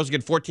 and I was supposed to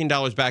get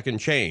 $14 back in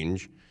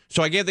change.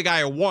 So I gave the guy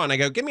a 1. I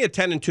go, give me a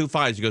 10 and 2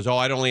 5s. He goes, oh,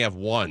 I'd only have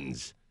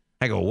 1s.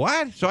 I go,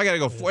 what? So I got to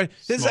go 4.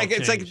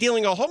 It's like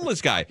dealing a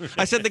homeless guy.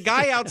 I said, the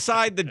guy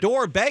outside the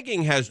door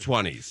begging has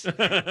 20s.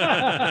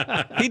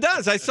 He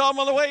does. I saw him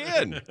on the way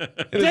in.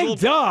 Big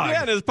dog.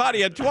 Yeah, and his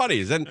potty had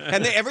 20s. And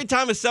every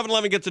time a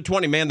 7-Eleven gets a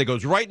 20, man, that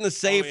goes right in the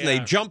safe, and they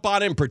jump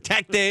on it and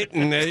protect it.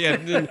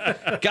 And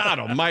God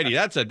almighty,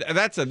 that's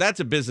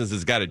a business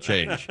that's got to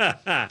change.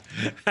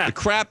 The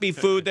crappy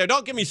food there.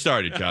 Don't get me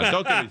started, John.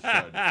 Don't get me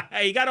started.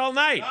 Hey, you got all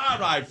night. All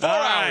right, 4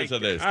 hours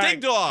of this.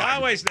 Ding dong.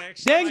 Conway's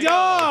next. Ding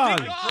dong.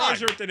 Ding dong.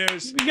 With the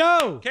news. Here we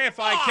go.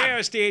 KFI,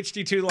 KOSD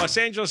HD2, Los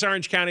Angeles,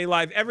 Orange County,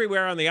 live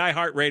everywhere on the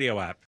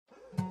iHeartRadio app.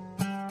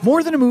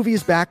 More Than a Movie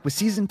is back with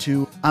Season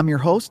 2. I'm your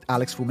host,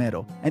 Alex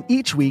Fumero, and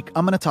each week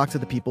I'm going to talk to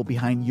the people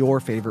behind your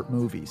favorite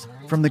movies.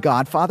 From The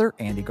Godfather,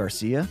 Andy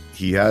Garcia.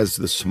 He has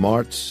the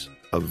smarts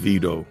of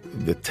Vito,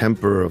 the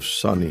temper of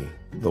Sonny,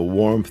 the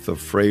warmth of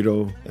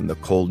Fredo, and the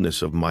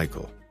coldness of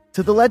Michael.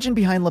 To the legend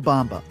behind La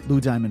Bamba, Lou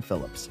Diamond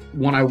Phillips.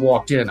 When I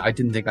walked in, I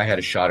didn't think I had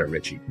a shot at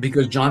Richie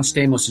because John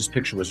Stamos'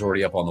 picture was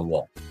already up on the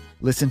wall.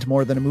 Listen to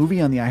More Than a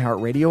Movie on the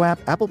iHeartRadio app,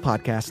 Apple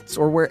Podcasts,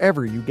 or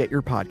wherever you get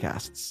your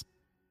podcasts.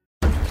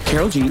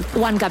 Karol G,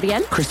 Juan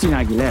Gabriel, Christina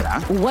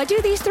Aguilera. What do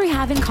these three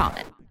have in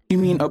common? You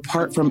mean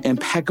apart from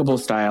impeccable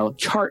style,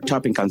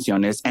 chart-topping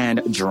canciones,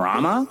 and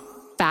drama?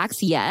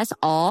 Facts, yes,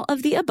 all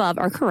of the above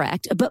are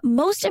correct, but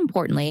most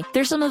importantly,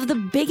 they're some of the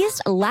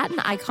biggest Latin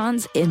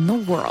icons in the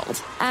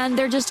world. And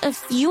they're just a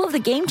few of the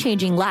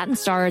game-changing Latin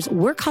stars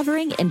we're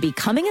covering in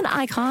Becoming an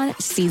Icon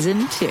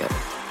Season 2.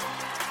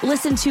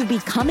 Listen to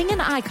Becoming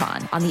an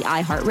Icon on the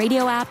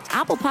iHeartRadio app,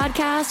 Apple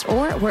Podcasts,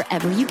 or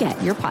wherever you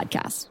get your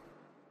podcasts.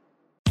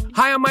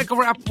 Hi, I'm Michael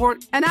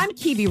Rappaport. And I'm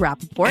Kibi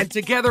Rappaport. And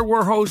together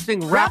we're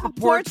hosting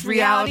Rappaport's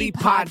Reality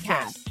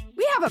Podcast.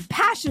 We have a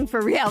passion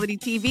for reality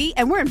TV,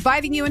 and we're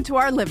inviting you into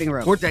our living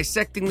room. We're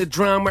dissecting the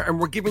drama, and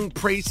we're giving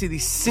praise to the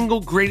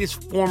single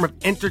greatest form of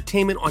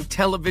entertainment on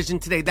television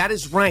today. That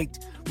is right.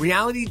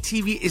 Reality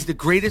TV is the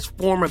greatest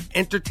form of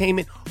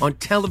entertainment on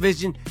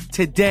television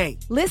today.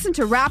 Listen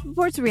to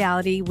Rappaport's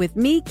Reality with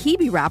me,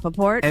 Kibi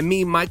Rappaport. And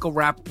me, Michael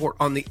Rappaport,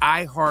 on the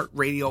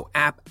iHeartRadio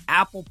app,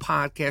 Apple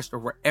Podcast, or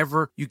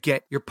wherever you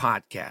get your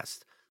podcast.